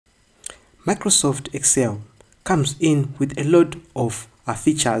Microsoft Excel comes in with a lot of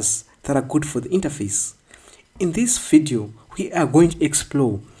features that are good for the interface. In this video, we are going to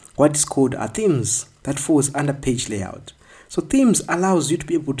explore what is called themes that falls under page layout. So themes allows you to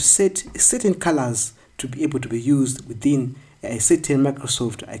be able to set certain colors to be able to be used within a certain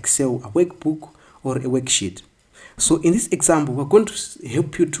Microsoft Excel workbook or a worksheet. So in this example, we're going to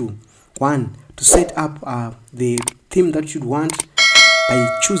help you to set up the theme that you'd want by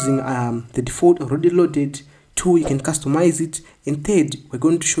choosing the default already loaded. 2, you can customize it, and 3rd, we're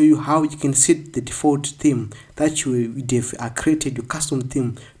going to show you how you can set the default theme that you have created, your custom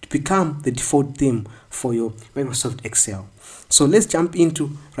theme, to become the default theme for your Microsoft Excel. So let's jump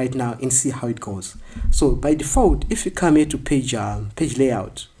into right now and see how it goes. So by default, if you come here to page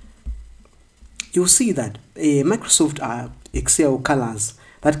layout, you'll see that Microsoft Excel colors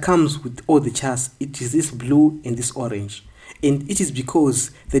that comes with all the charts, it is this blue and this orange, and it is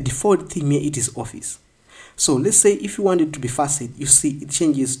because the default theme here, it is Office. So let's say if you want it to be faceted, you see it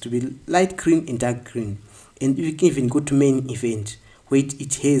changes to be light green and dark green, and you can even go to main event where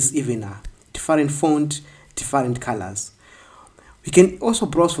it has even a different font, different colors. We can also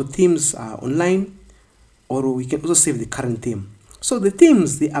browse for themes online, or we can also save the current theme. So the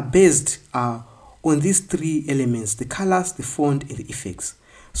themes, they are based on these 3 elements: the colors, the font, and the effects.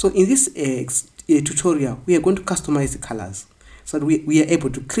 So in this tutorial, we are going to customize the colors so that we are able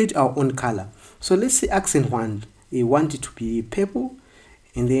to create our own color. So let's say accent 1, we want it to be purple,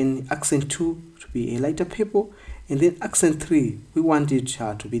 and then accent 2 to be a lighter purple, and then accent 3, we want it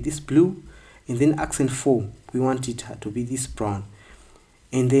to be this blue, and then accent 4, we want it to be this brown.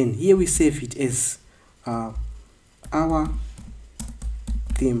 And then here we save it as our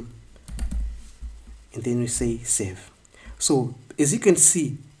theme, and then we say save. So as you can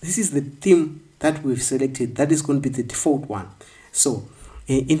see, this is the theme that we've selected that is going to be the default one. So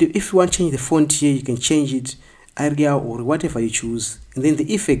if you want to change the font here, you can change it, Arial or whatever you choose. And then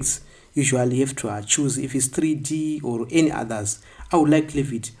the effects, usually you have to choose if it's 3D or any others. I would like to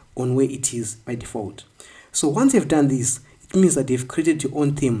leave it on where it is by default. So once you've done this, it means that you've created your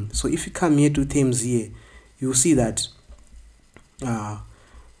own theme. So if you come here to themes here, you'll see that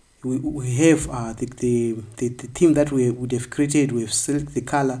we have the theme that we would have created. We've selected the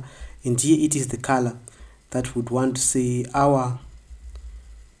color, and here it is the color that would want to say our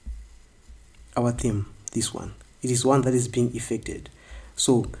theme. This one, it is one that is being affected.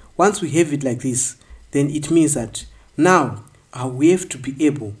 So once we have it like this, then it means that now we have to be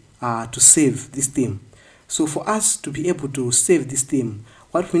able to save this theme. So for us to be able to save this theme,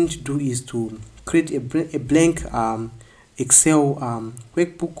 what we need to do is to create a blank Excel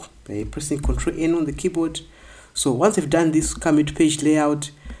workbook by pressing Ctrl N on the keyboard. So once we've done this, come into page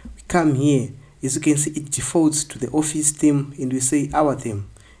layout, we come here. As you can see, it defaults to the Office theme, and we say our theme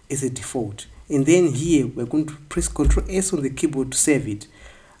is a default. And then here we're going to press Ctrl S on the keyboard to save it.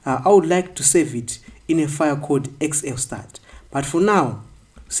 I would like to save it in a file called Excel Start, but for now,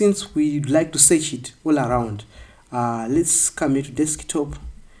 since we'd like to search it all around, let's come here to desktop,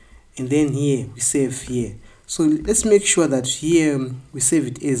 and then here we save here. So let's make sure that here we save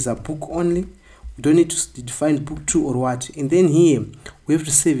it as a book only. We don't need to define book 2 or what. And then here we have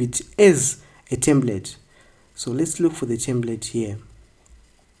to save it as a template. So let's look for the template here.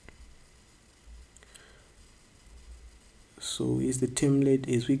 So here's the template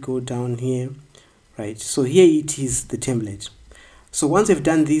as we go down here, right? So here it is, the template. So once I've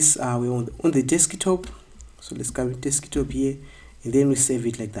done this, we're on the desktop. So let's come to desktop here, and then we save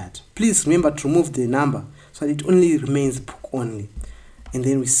it like that. Please remember to remove the number so that it only remains book only, and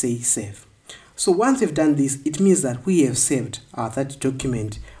then we say save. So once we've done this, it means that we have saved that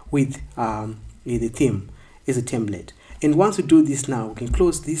document with the theme as a template. And once we do this now, we can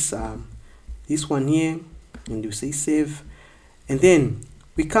close this this one here, and we say save. And then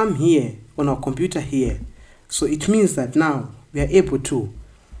we come here on our computer here. So it means that now we are able to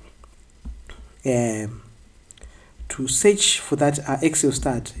search for that Excel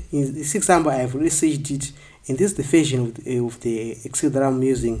Start. In this example, I have already searched it, and this is the version of the Excel that I'm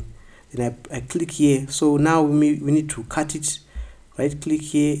using. Then I click here. So now we need to cut it. Right click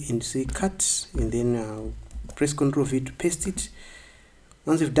here and say cut, and then press Ctrl V to paste it.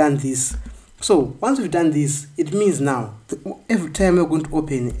 Once we've done this, it means now that every time we're going to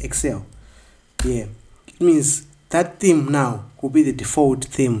open Excel, it means that theme now will be the default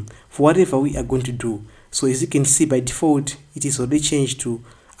theme for whatever we are going to do. So as you can see, by default, it is already changed to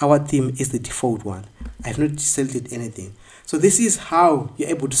our theme is the default one. I have not selected anything. So this is how you're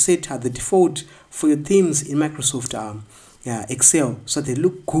able to set the default for your themes in Microsoft Excel, so they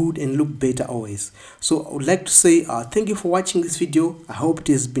look good and look better always. So I would like to say thank you for watching this video. I hope it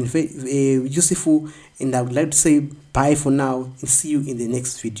has been very useful, and I would like to say bye for now and see you in the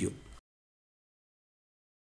next video.